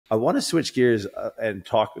I want to switch gears and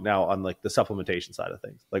talk now on like the supplementation side of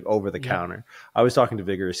things, like over the counter. I was talking to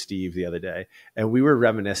Vigorous Steve the other day, and we were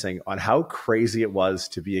reminiscing on how crazy it was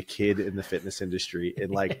to be a kid in the fitness industry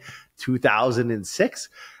in like 2006.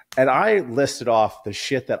 And I listed off the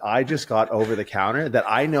shit that I just got over the counter that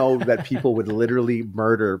I know that people would literally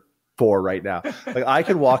murder for right now. Like I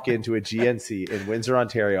could walk into a GNC in Windsor,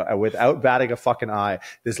 Ontario, and without batting a fucking eye,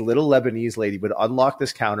 this little Lebanese lady would unlock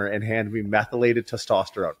this counter and hand me methylated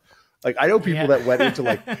testosterone. Like I know people that went into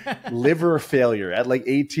like liver failure at like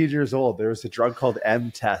 18 years old. There was a drug called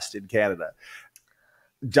M-Test in Canada.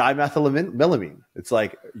 Dimethylamine. It's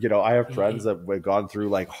like, you know, I have friends that have gone through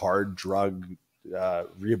like hard drug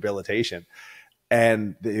rehabilitation.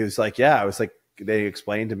 And it was like, I was like, they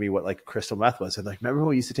explained to me what like crystal meth was. And like, remember when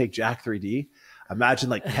we used to take Jack 3D? Imagine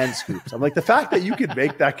like 10 scoops. I'm like, the fact that you could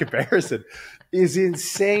make that comparison is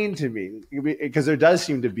insane to me, because there does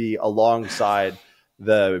seem to be alongside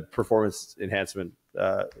the performance enhancement,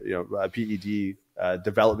 PED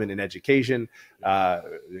development and education,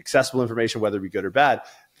 accessible information, whether it be good or bad.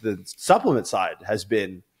 The supplement side has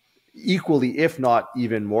been equally, if not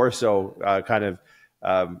even more so,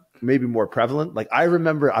 maybe more prevalent. Like I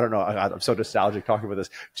remember, I don't know, I'm so nostalgic talking about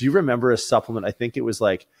this. Do you remember a supplement? I think it was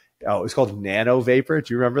like, it was called Nano Vapor.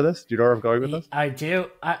 Do you remember this? Do you know where I'm going with this? I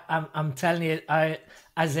do. I'm telling you,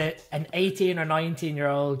 as an 18 or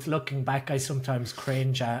 19-year-old looking back, I sometimes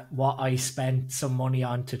cringe at what I spent some money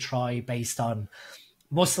on to try based on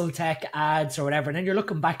muscle tech ads or whatever. And then you're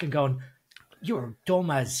looking back and going, you're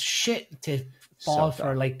dumb as shit to fall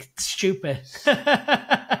for like stupid.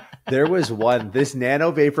 There was this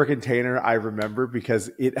Nano Vapor container I remember because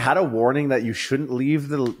it had a warning that you shouldn't leave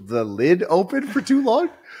the lid open for too long.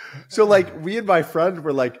 So like me and my friend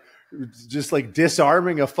were like just like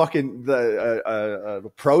disarming a fucking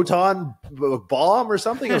proton bomb or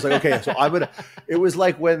something. I was like, okay, so it was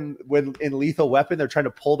like when in Lethal Weapon, they're trying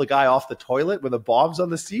to pull the guy off the toilet when the bomb's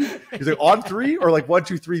on the seat. He's like, on 3 or like 1,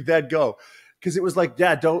 2, 3, then go. Cause it was like,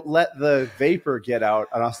 don't let the vapor get out.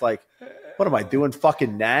 And I was like, what am I doing?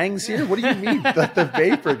 Fucking nangs here? What do you mean let the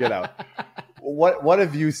vapor get out? What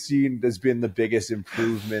have you seen has been the biggest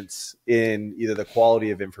improvements in either the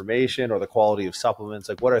quality of information or the quality of supplements?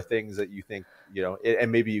 Like what are things that you think, you know,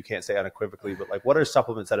 and maybe you can't say unequivocally, but like what are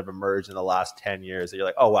supplements that have emerged in the last 10 years that you're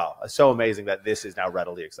like, oh, wow, it's so amazing that this is now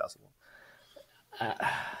readily accessible?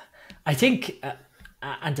 I think,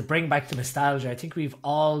 and to bring back the nostalgia, I think we've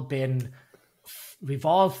all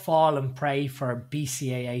fallen prey for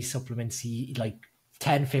BCAA supplements like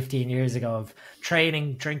 10, 15 years ago of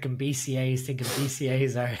training, drinking BCAAs, thinking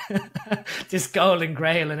BCAAs are this golden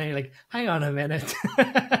grail. And then you're like, hang on a minute.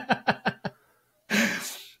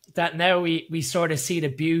 That now we sort of see the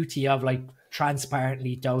beauty of like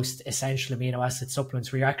transparently dosed essential amino acid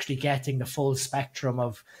supplements where you're actually getting the full spectrum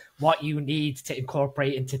of what you need to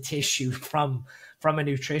incorporate into tissue from a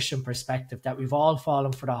nutrition perspective, that we've all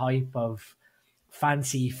fallen for the hype of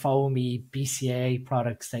fancy, foamy BCAA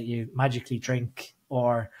products that you magically drink.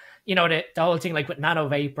 Or, you know, the whole thing like with Nano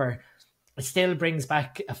Vapor, it still brings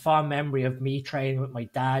back a fond memory of me training with my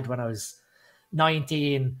dad when I was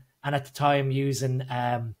 19. And at the time using,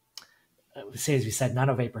 as we said,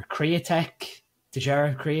 Nano Vapor, Createch. Did you ever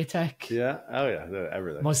have Createch? Yeah. Oh, yeah.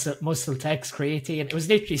 Everything. Muscle Tech's creatine. It was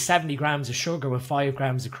literally 70 grams of sugar with 5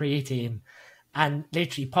 grams of creatine. And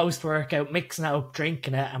literally post-workout, mixing it up,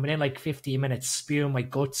 drinking it, and within like 15 minutes, spewing my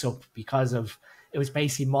guts up because of it was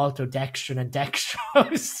basically maltodextrin and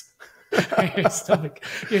dextrose.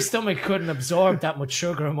 your stomach couldn't absorb that much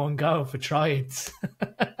sugar in one go if it tried.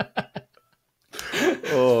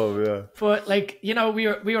 Oh yeah. But like, you know, we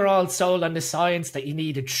were all sold on the science that you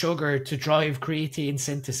needed sugar to drive creatine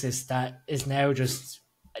synthesis. That is now just,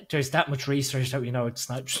 there's that much research that we know it's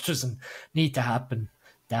not, just doesn't need to happen.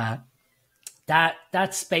 That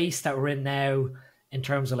space that we're in now in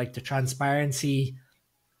terms of like the transparency,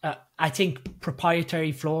 I think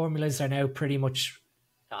proprietary formulas are now pretty much,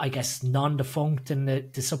 I guess, non-defunct in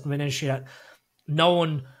the supplement industry. That no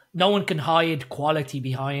one can hide quality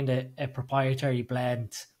behind a proprietary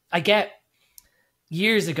blend. I get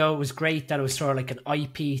years ago it was great that it was sort of like an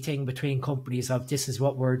IP thing between companies of this is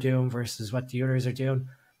what we're doing versus what the others are doing.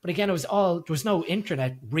 But again, there was no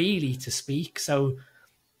internet really to speak, so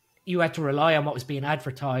you had to rely on what was being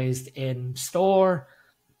advertised in store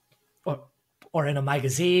or in a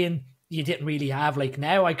magazine. You didn't really have, like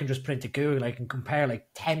now I can just print a Google, I can compare like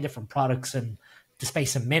 10 different products in the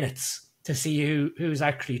space of minutes to see who's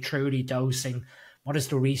actually truly dosing. What does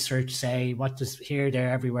the research say? What does here,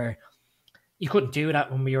 there, everywhere? You couldn't do that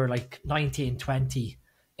when we were like 19, 20.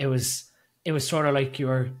 It was sort of like you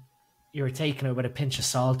were you were taking it with a pinch of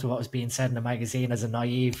salt of what was being said in the magazine as a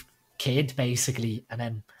naive kid, basically. And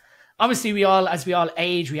then obviously as we all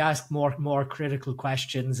age, we ask more critical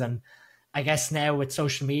questions. And I guess now with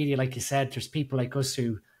social media, like you said, there's people like us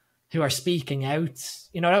who are speaking out.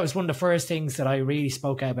 You know, that was one of the first things that I really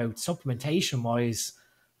spoke out about supplementation wise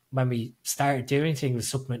when we started doing things with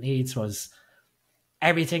supplement needs, was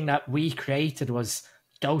everything that we created was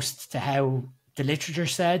dosed to how the literature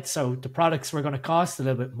said. So the products were going to cost a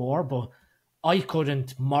little bit more, but I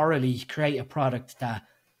couldn't morally create a product that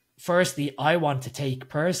firstly I want to take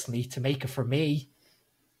personally to make it for me,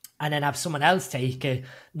 and then have someone else take it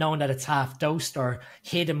knowing that it's half dosed or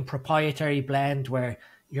hidden proprietary blend where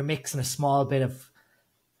you're mixing a small bit of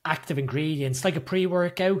active ingredients like a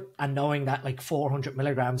pre-workout and knowing that like 400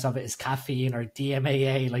 milligrams of it is caffeine or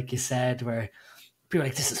DMAA, like you said, where people are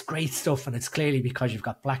like, this is great stuff, and it's clearly because you've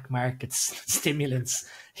got black market stimulants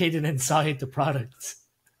hidden inside the product.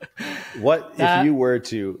 What if you were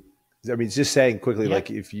to, I mean, just saying quickly, yeah. like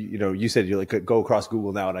if you said you like go across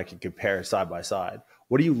Google now and I can compare side by side.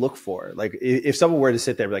 What do you look for? Like if someone were to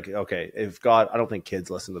sit there and be like, okay, if God, I don't think kids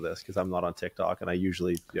listen to this because I'm not on TikTok and I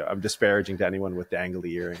usually, I'm disparaging to anyone with dangly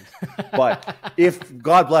earrings. But if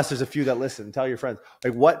God bless, there's a few that listen, tell your friends,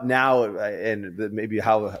 like what now, and maybe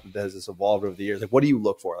how has this evolved over the years? Like, what do you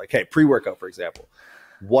look for? Like, hey, pre-workout, for example,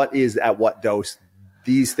 what is at what dose?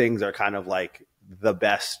 These things are kind of like the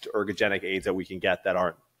best ergogenic aids that we can get that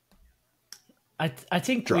aren't. I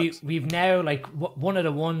think we've now, like, one of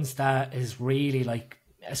the ones that is really like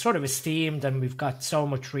sort of esteemed and we've got so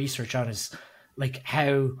much research on is like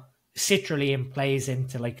how citrulline plays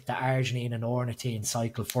into like the arginine and ornithine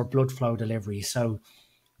cycle for blood flow delivery. So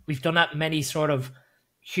we've done that many sort of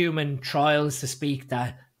human trials to speak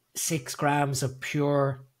that 6 grams of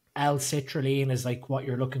pure L-citrulline is like what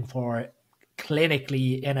you're looking for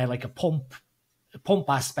clinically in a pump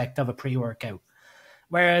aspect of a pre-workout.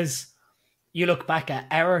 Whereas you look back at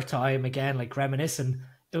our time, again, like reminiscing,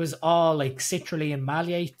 it was all like citrulline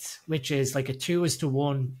maleate, which is like a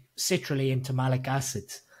 2:1 citrulline to malic acid.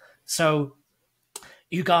 So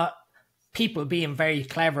you got people being very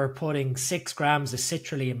clever, putting 6 grams of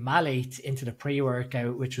citrulline maleate into the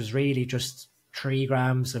pre-workout, which was really just 3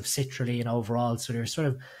 grams of citrulline overall. So they're sort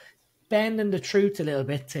of bending the truth a little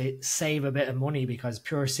bit to save a bit of money because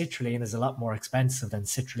pure citrulline is a lot more expensive than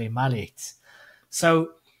citrulline maleate.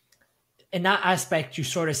 So in that aspect, you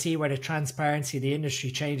sort of see where the transparency of the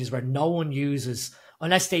industry changes, where no one uses,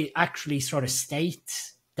 unless they actually sort of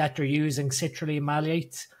state that they're using citrulline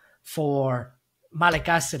maleate. For malic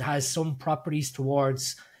acid has some properties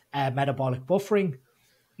towards metabolic buffering.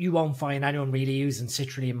 You won't find anyone really using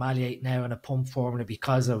citrulline maleate now in a pump formula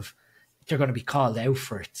because of they're going to be called out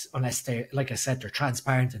for it, unless they, like I said, they're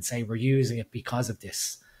transparent and say we're using it because of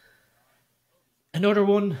this. Another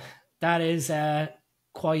one that is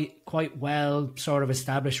quite well sort of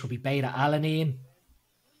established would be BetaAlanine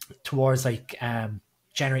towards like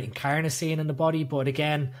generating carnosine in the body. But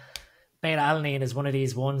again, BetaAlanine is one of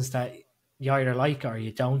these ones that you either like or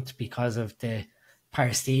you don't because of the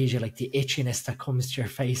paresthesia, like the itchiness that comes to your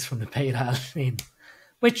face from the BetaAlanine,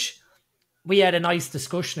 which we had a nice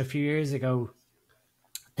discussion a few years ago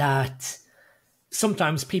that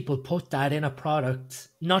sometimes people put that in a product,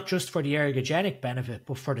 not just for the ergogenic benefit,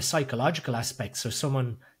 but for the psychological aspect. So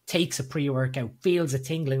someone takes a pre-workout, feels a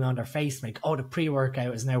tingling on their face, like, oh, the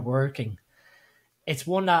pre-workout is now working. It's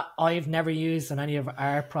one that I've never used in any of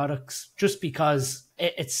our products just because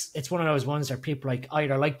it's one of those ones where people like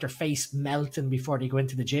either like their face melting before they go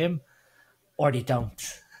into the gym or they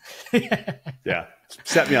don't. Yeah.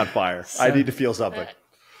 Set me on fire. So, I need to feel something.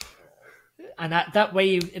 And that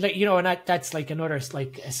way, and that's like another,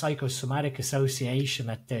 like a psychosomatic association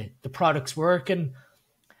that the product's working.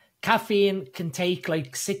 Caffeine can take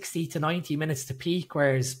like 60 to 90 minutes to peak,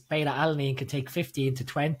 whereas beta-alanine can take 15 to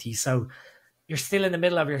 20. So you're still in the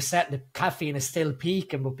middle of your set and the caffeine is still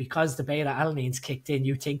peaking, but because the beta-alanine's kicked in,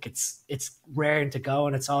 you think it's raring to go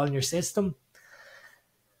and it's all in your system.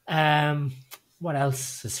 What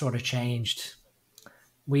else has sort of changed?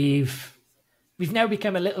 We've now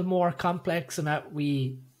become a little more complex in that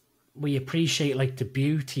we appreciate like the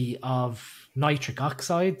beauty of nitric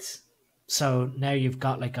oxide. So now you've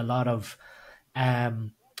got like a lot of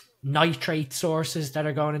nitrate sources that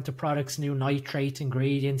are going into products, new nitrate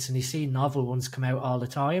ingredients, and you see novel ones come out all the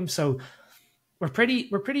time. So we're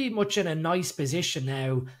pretty much in a nice position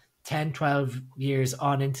now, 10, 12 years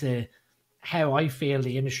on into how I feel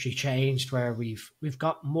the industry changed, where we've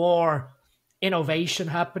got more innovation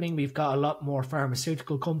happening. We've got a lot more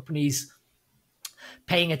pharmaceutical companies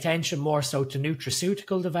paying attention more so to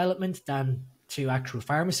nutraceutical development than to actual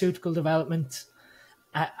pharmaceutical development.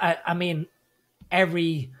 I mean,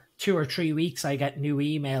 every 2 or 3 weeks, I get new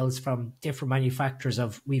emails from different manufacturers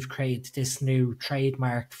of we've created this new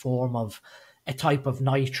trademarked form of a type of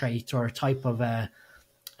nitrate or a type of a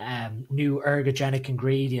new ergogenic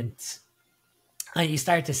ingredient. And you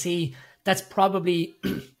start to see that's probably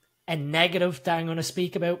a negative that I'm going to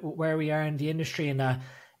speak about where we are in the industry, and that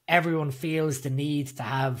everyone feels the need to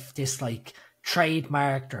have this like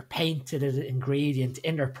trademarked or painted ingredient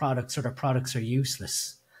in their products, or their products are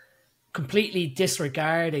useless, completely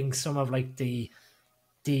disregarding some of like the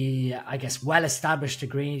I guess well established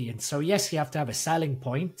ingredients. So yes, you have to have a selling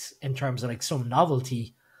point in terms of like some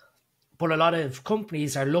novelty, but a lot of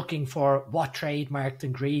companies are looking for what trademarked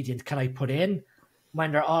ingredient can I put in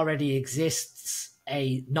when there already exists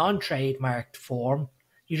a non-trademarked form.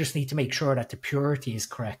 You just need to make sure that the purity is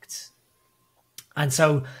correct. And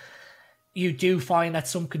so you do find that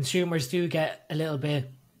some consumers do get a little bit,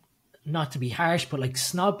 not to be harsh, but like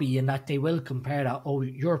snobby, in that they will compare that, oh,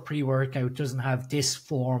 your pre-workout doesn't have this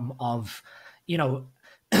form of, you know,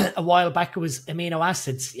 a while back it was amino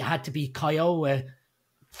acids. It had to be Kiowa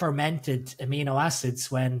fermented amino acids,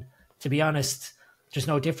 when, to be honest, there's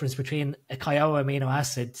no difference between a Kiowa amino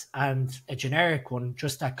acid and a generic one,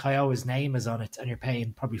 just that Kiowa's name is on it, and you're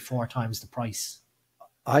paying probably 4 times the price.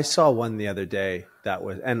 I saw one the other day that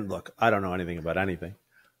was, and look, I don't know anything about anything,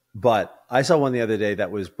 but I saw one the other day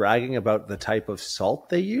that was bragging about the type of salt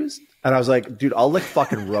they used. And I was like, dude, I'll lick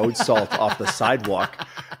fucking road salt off the sidewalk.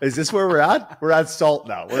 Is this where we're at? We're at salt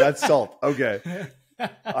now. We're at salt. Okay.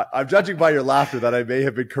 I'm judging by your laughter that I may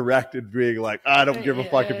have been correct in being like, I don't give a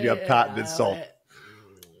fuck if you have patented salt.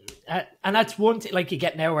 And that's one thing, like you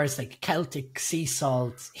get now, where it's like Celtic sea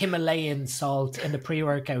salt, Himalayan salt in the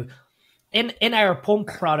pre-workout. In our pump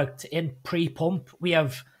product, in pre-pump, we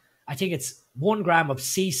have, I think it's 1 gram of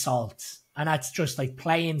sea salt, and that's just like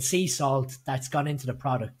plain sea salt that's gone into the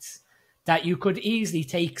product, that you could easily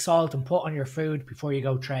take salt and put on your food before you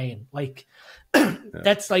go train. Like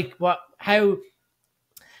that's like how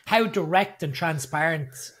direct and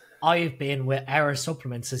transparent I've been with our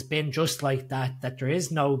supplements has been just like that there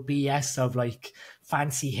is no BS of like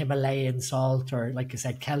fancy Himalayan salt or, like I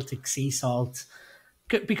said, Celtic sea salt,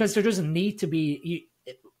 because there doesn't need to be.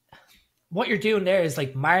 What you're doing there is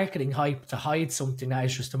like marketing hype to hide something that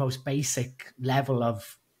is just the most basic level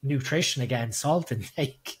of nutrition, again, salt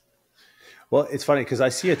intake. Well, it's funny because I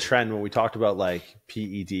see a trend when we talked about like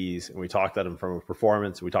PEDs, and we talked about them from a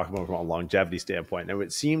performance, and we talked about them from a longevity standpoint. And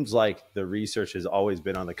it seems like the research has always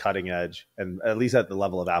been on the cutting edge, and at least at the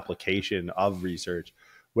level of application of research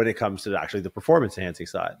when it comes to actually the performance enhancing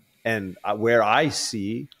side. And where I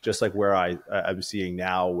see, just like where I'm seeing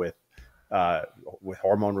now with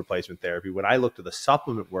hormone replacement therapy, when I look to the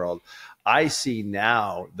supplement world, I see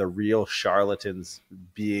now the real charlatans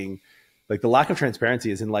being like, the lack of transparency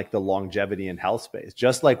is in like the longevity and health space,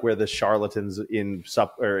 just like where the charlatans in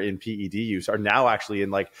PED use are now actually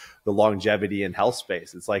in like the longevity and health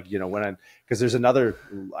space. It's like, you know, because there's another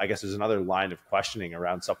line of questioning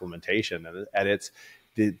around supplementation, and it's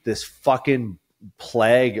this fucking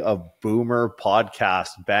plague of boomer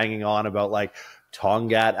podcasts banging on about like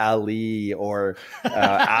Tongat Ali or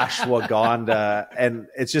ashwagandha, and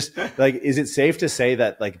it's just like, is it safe to say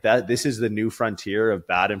that like that this is the new frontier of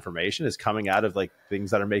bad information is coming out of like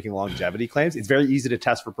things that are making longevity claims? It's very easy to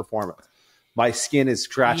test for performance. My skin is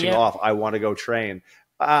scratching off, I want to go train.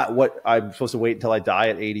 What, I'm supposed to wait until I die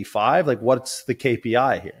at 85? Like, what's the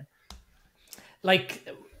KPI here? Like,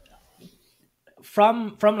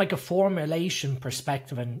 from like a formulation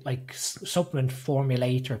perspective and like supplement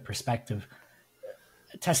formulator perspective,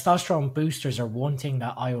 testosterone boosters are one thing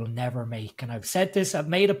that I will never make. And I've said this, I've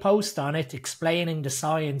made a post on it explaining the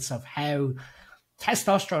science of how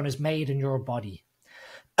testosterone is made in your body.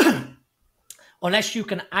 Unless you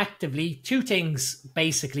can actively, 2 things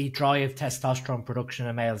basically drive testosterone production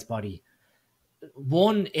in a male's body.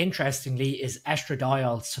 One, interestingly, is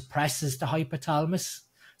estradiol suppresses the hypothalamus.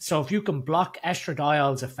 So if you can block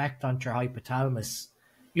estradiol's effect onto your hypothalamus,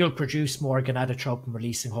 you'll produce more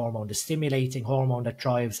gonadotropin-releasing hormone, the stimulating hormone that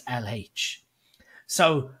drives LH.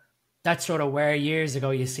 So that's sort of where years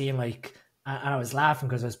ago you seen like, and I was laughing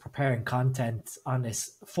because I was preparing content on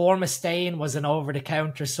this. Formastane was an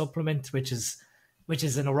over-the-counter supplement, which is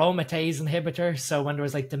an aromatase inhibitor. So when there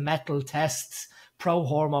was like the metal tests,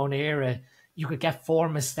 pro-hormone era, you could get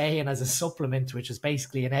Formastane as a supplement, which is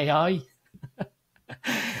basically an AI.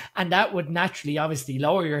 And that would naturally, obviously,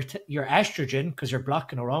 lower your estrogen because you're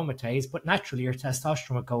blocking aromatase, but naturally your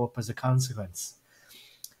testosterone would go up as a consequence.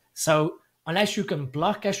 So unless you can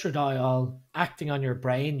block estradiol acting on your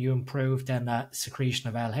brain, you improve then that secretion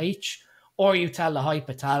of LH, or you tell the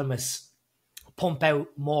hypothalamus, pump out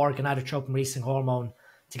more gonadotropin-releasing hormone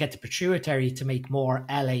to get the pituitary to make more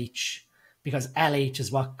LH, because LH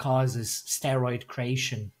is what causes steroid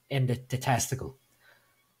creation in the testicle.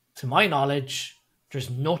 To my knowledge, there's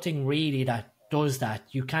nothing really that does that.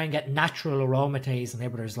 You can get natural aromatase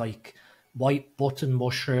inhibitors like white button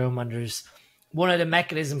mushroom, and there's one of the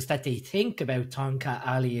mechanisms that they think about Tonka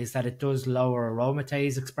Ali is that it does lower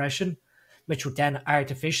aromatase expression, which would then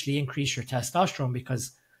artificially increase your testosterone,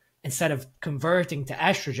 because instead of converting to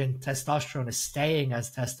estrogen, testosterone is staying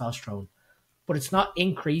as testosterone. But it's not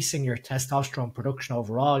increasing your testosterone production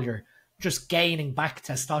overall. You're just gaining back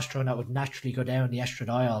testosterone that would naturally go down the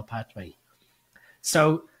estradiol pathway.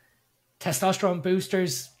 So testosterone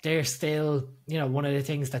boosters, they're still, one of the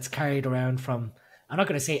things that's carried around from, I'm not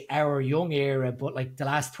going to say our young era, but like the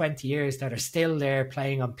last 20 years, that are still there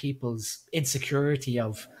playing on people's insecurity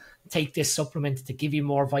of take this supplement to give you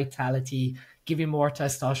more vitality, give you more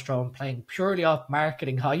testosterone, playing purely off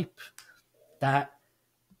marketing hype, that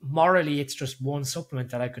morally it's just one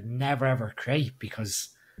supplement that I could never ever create, because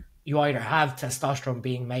you either have testosterone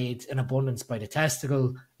being made in abundance by the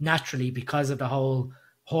testicle naturally because of the whole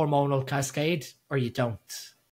hormonal cascade, or you don't.